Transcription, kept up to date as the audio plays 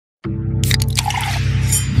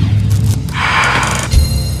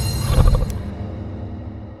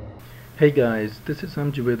Hey guys, this is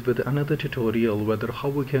Amjad with another tutorial whether how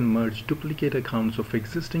we can merge duplicate accounts of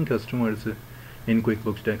existing customers in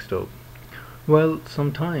QuickBooks Desktop. Well,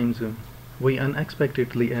 sometimes we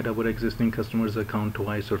unexpectedly add our existing customer's account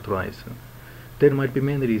twice or thrice. There might be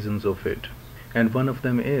many reasons of it, and one of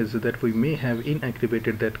them is that we may have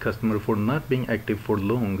inactivated that customer for not being active for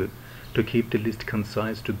long to keep the list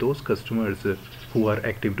concise to those customers who are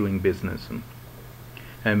active doing business.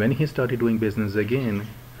 And when he started doing business again,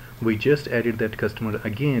 we just added that customer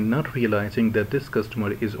again, not realizing that this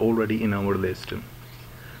customer is already in our list.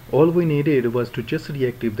 All we needed was to just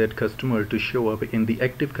reactivate that customer to show up in the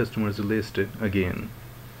active customers list again.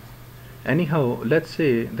 Anyhow, let's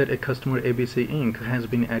say that a customer ABC Inc. has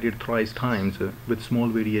been added thrice times with small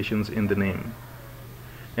variations in the name.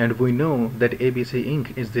 And we know that ABC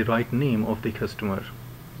Inc. is the right name of the customer.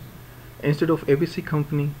 Instead of ABC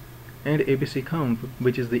Company and ABC Comp,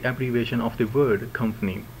 which is the abbreviation of the word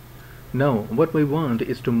company. Now what we want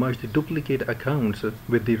is to merge the duplicate accounts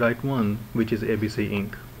with the right one, which is ABC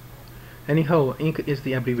Inc. Anyhow, Inc. is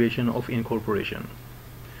the abbreviation of incorporation.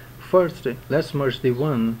 First, let's merge the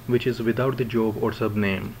one which is without the job or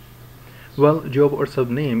subname. Well, job or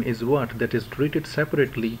subname is what that is treated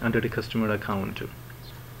separately under the customer account.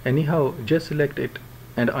 Anyhow, just select it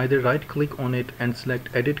and either right click on it and select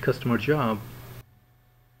edit customer job,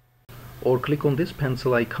 or click on this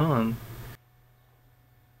pencil icon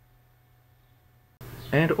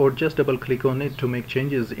and or just double click on it to make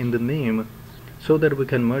changes in the name so that we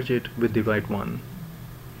can merge it with the right one.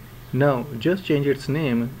 Now just change its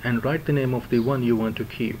name and write the name of the one you want to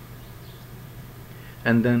keep,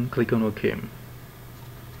 and then click on OK.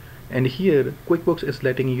 And here QuickBooks is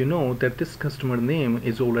letting you know that this customer name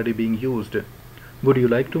is already being used. Would you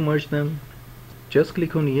like to merge them? Just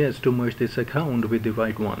click on yes to merge this account with the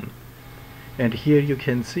right one. And here you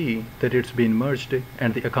can see that it's been merged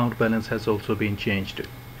and the account balance has also been changed.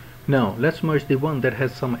 Now let's merge the one that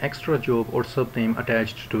has some extra job or subname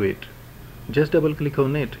attached to it. Just double click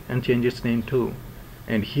on it and change its name too.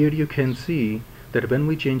 And here you can see that when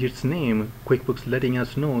we change its name, QuickBooks letting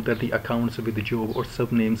us know that the accounts with the job or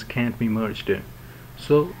subnames can't be merged.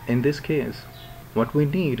 So in this case, what we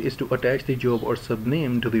need is to attach the job or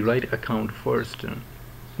subname to the right account first,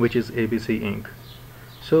 which is ABC Inc.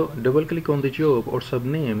 So double click on the job or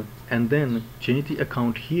subname and then change the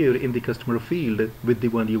account here in the customer field with the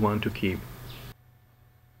one you want to keep.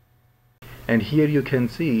 And here you can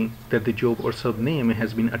see that the job or subname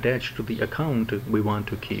has been attached to the account we want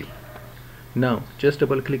to keep. Now just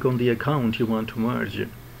double click on the account you want to merge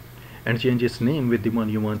and change its name with the one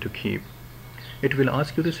you want to keep. It will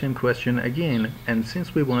ask you the same question again, and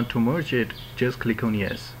since we want to merge it, just click on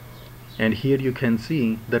yes. And here you can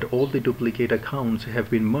see that all the duplicate accounts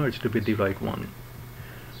have been merged with the right one.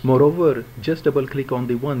 Moreover, just double click on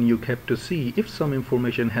the one you kept to see if some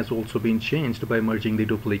information has also been changed by merging the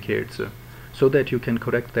duplicates, so that you can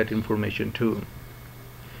correct that information too.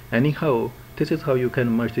 Anyhow, this is how you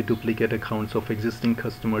can merge the duplicate accounts of existing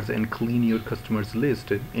customers and clean your customers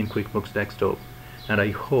list in QuickBooks Desktop. And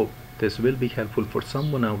I hope this will be helpful for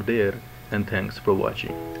someone out there, and thanks for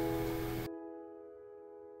watching.